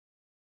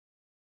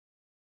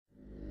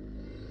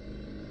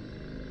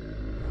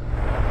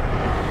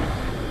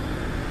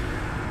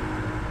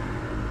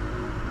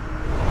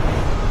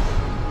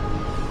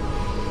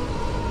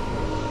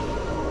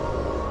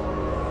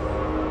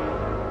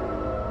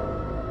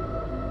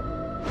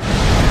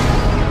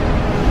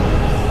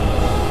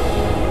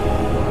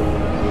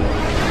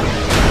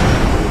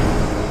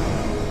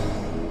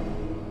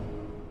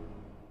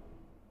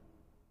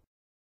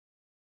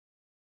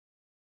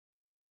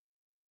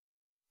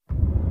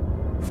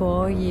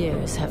4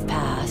 years have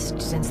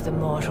passed since the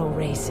mortal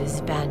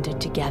races banded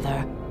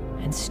together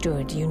and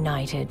stood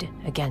united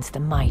against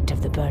the might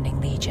of the Burning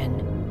Legion.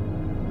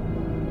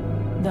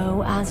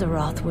 Though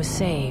Azeroth was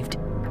saved,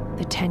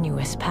 the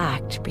tenuous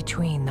pact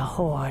between the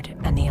Horde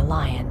and the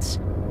Alliance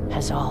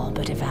has all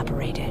but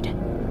evaporated.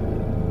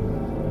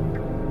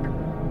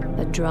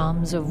 The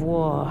drums of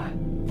war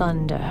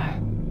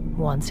thunder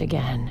once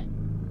again.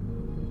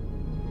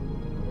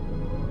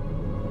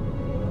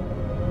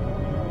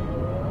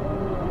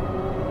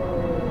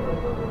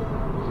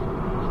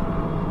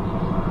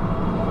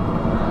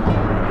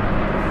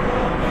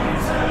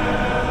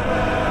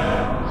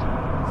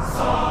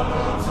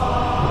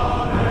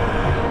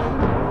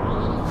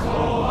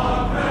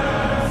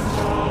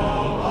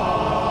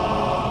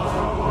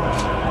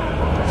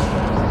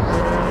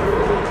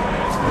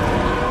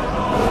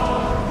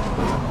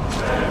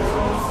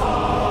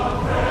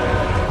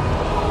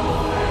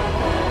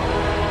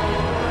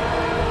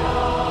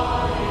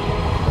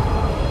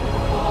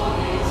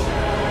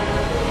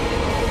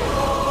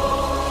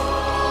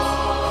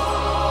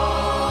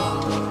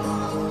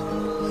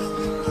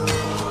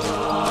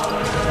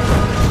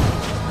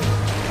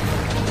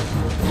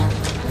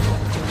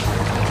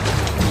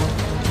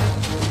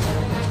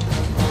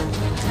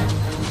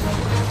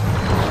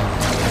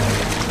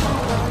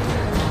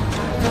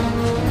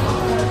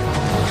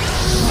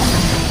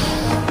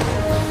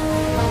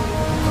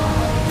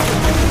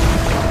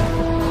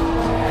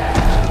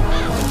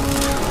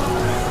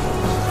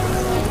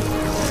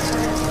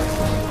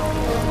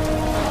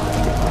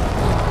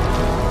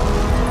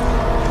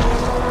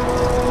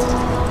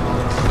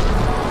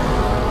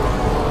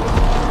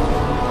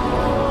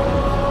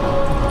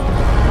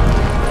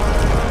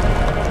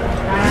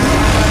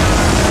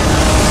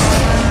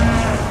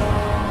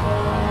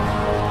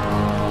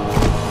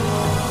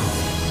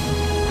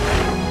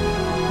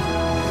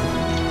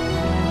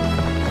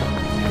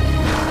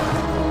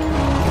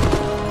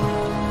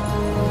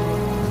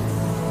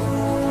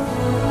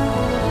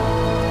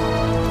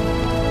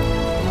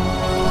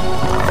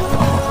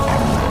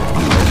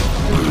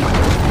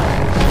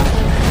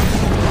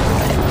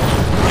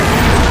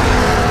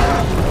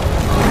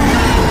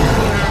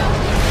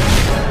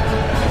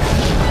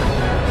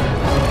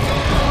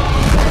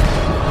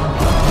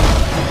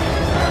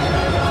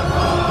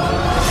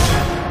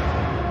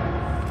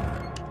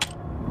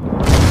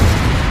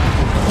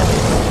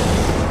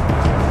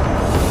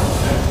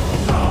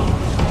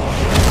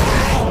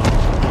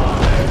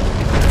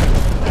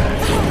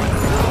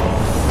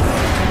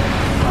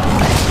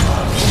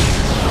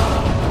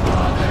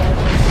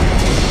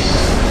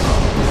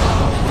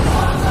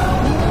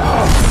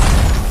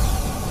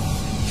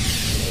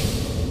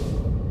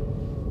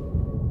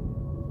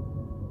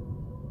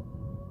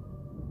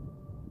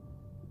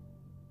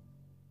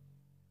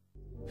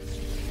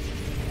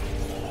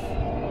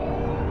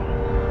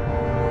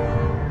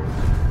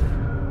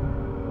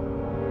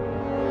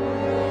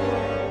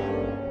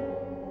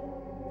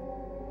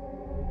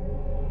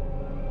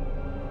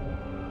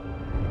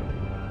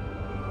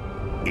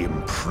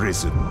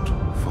 Imprisoned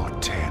for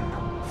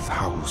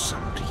 10,000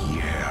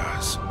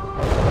 years.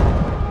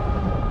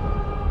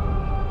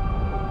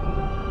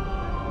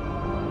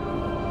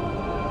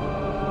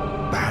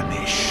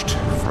 Banished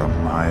from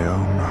my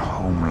own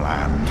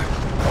homeland.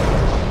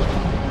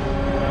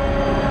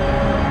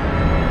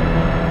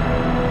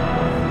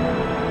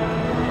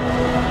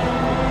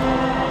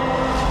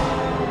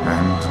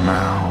 And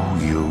now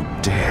you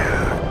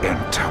dare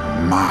enter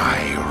my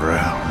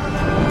realm.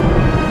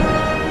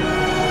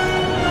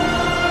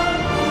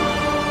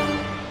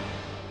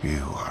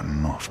 You are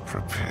not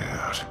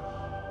prepared.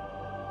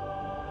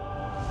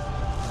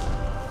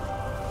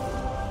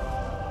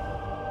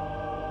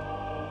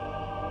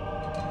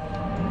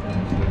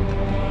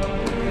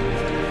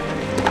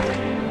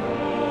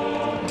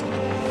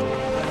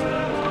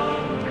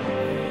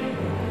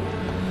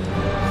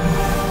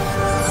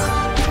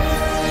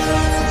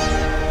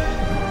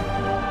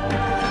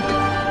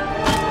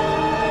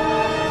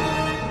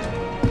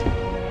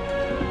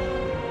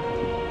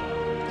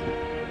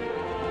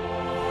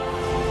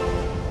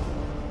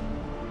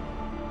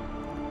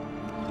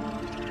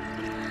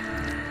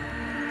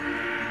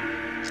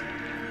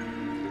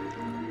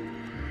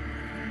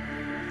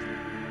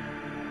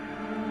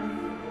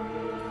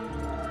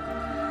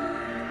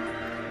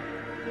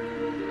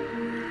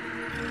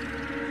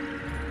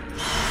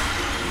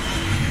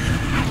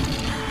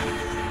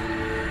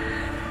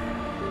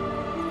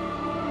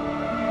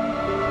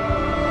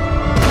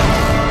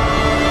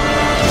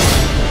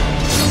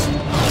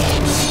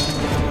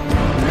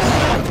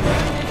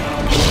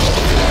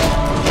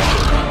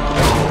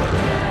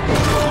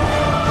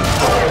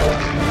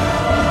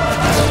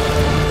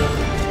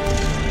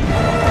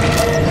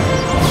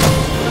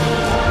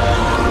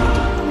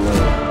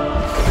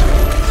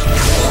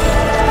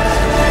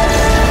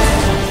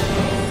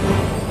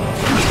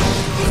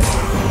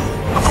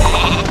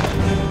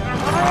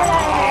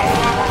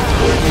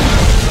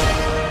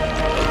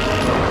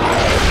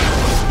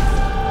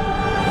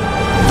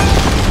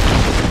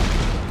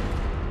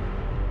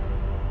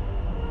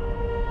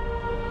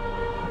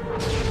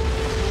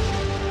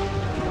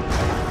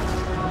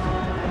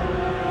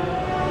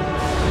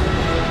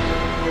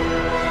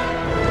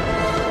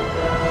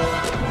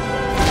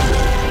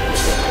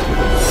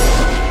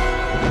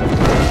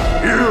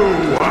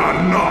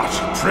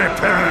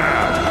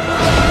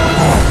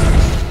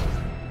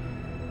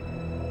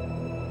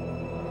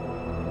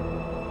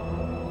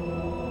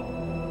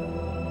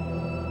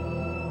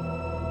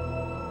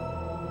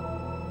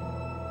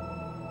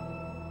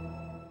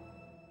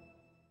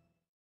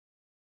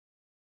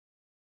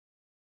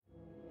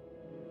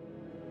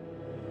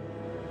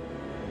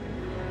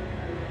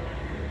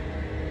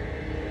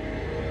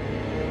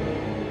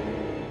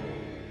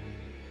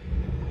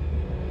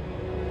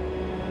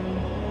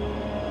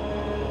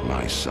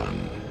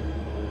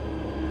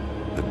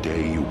 The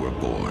day you were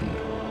born,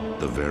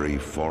 the very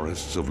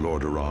forests of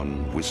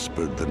Lordaeron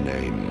whispered the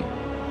name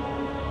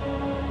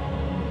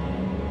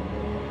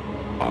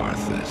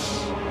Arthas.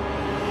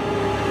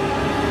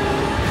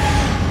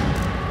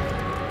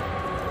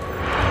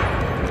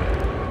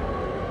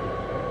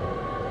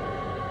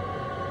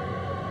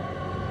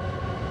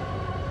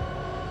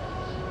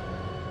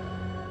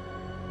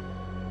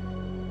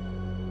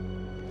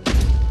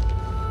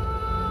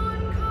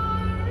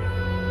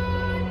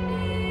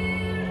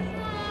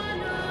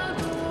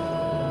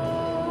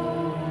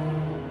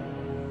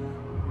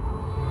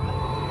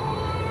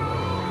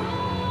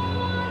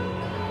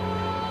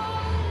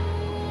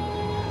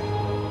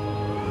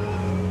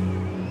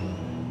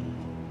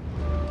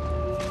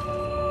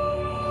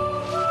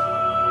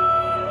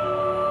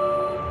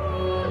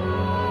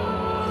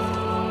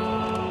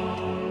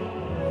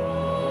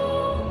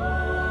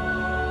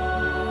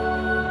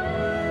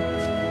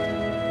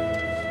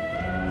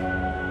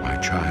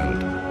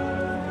 Child,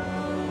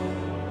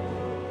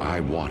 I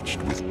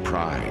watched with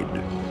pride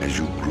as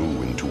you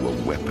grew into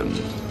a weapon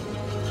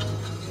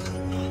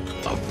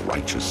of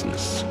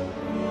righteousness.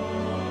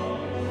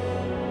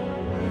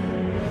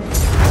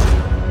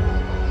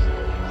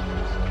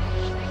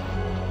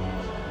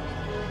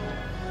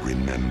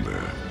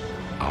 Remember,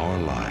 our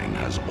line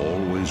has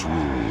always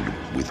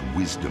ruled with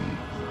wisdom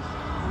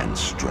and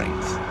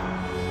strength.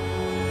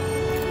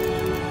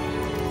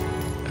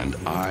 And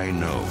I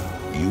know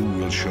you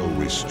will show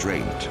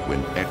restraint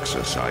when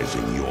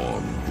exercising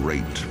your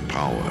great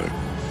power.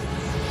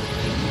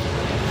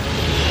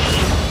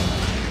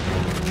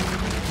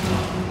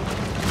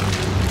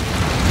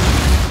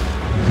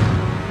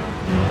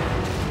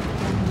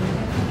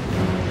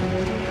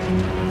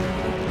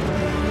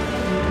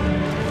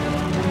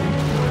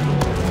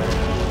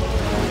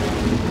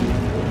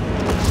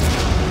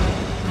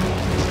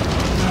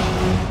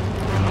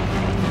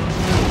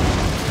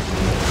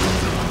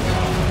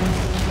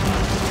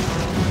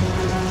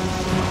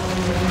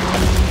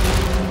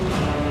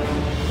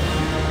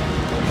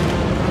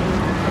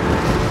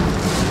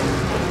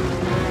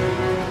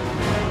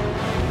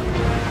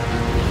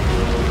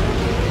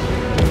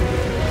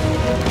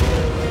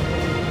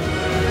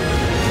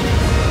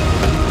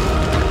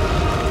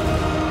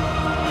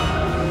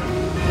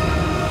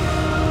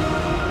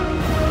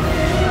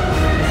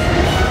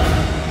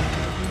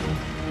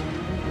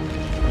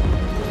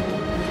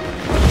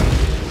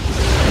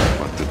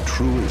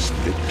 Truest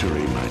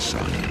victory, my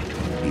son,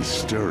 is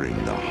stirring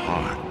the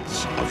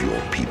hearts of your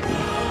people.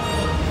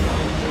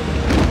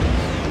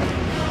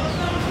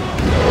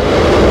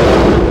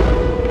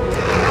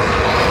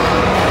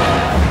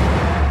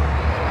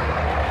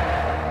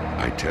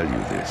 I tell you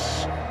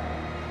this,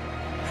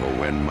 for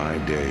when my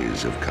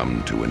days have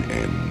come to an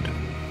end,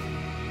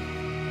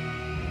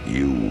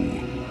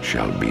 you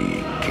shall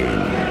be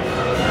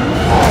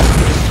king.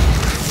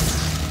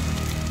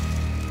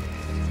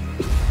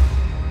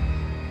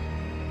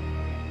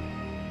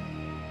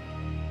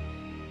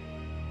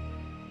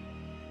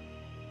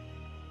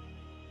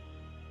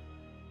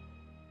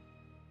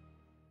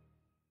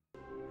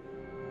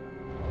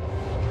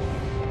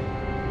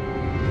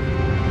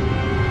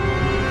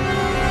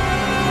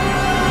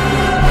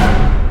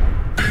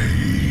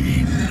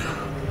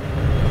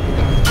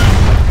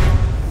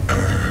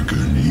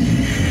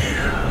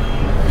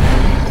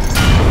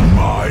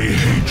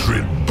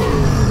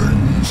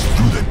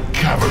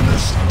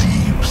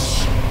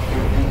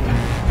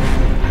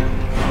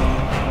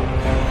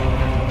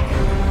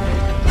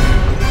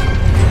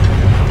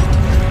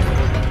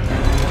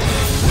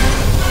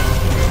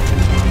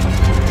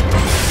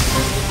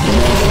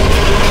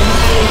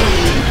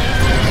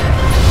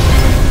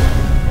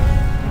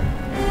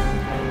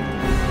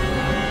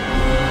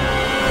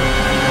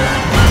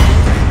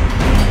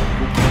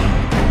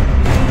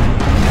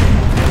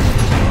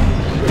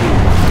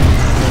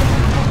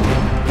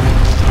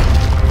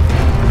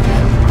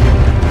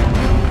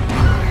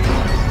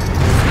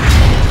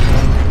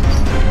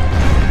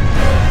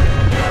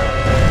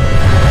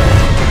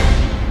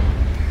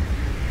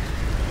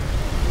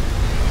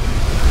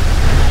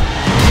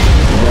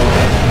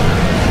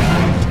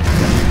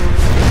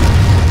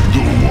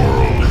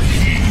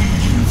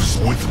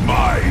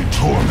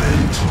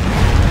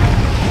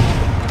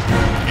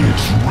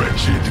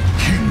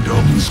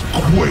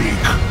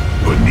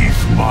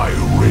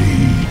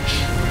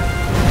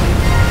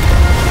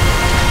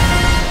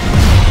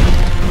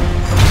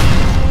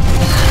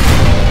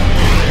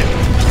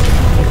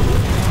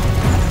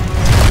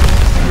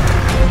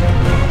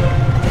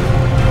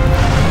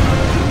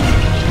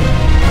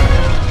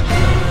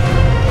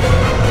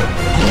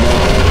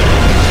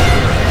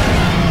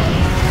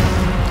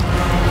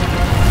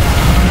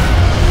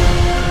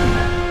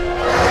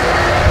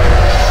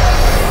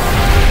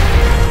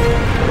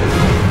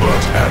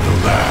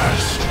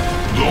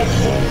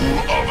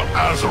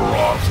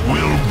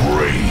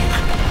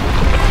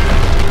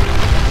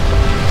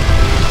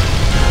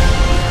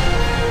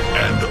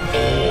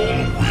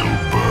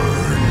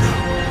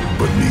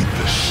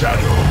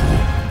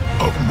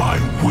 shadow of my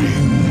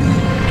wings.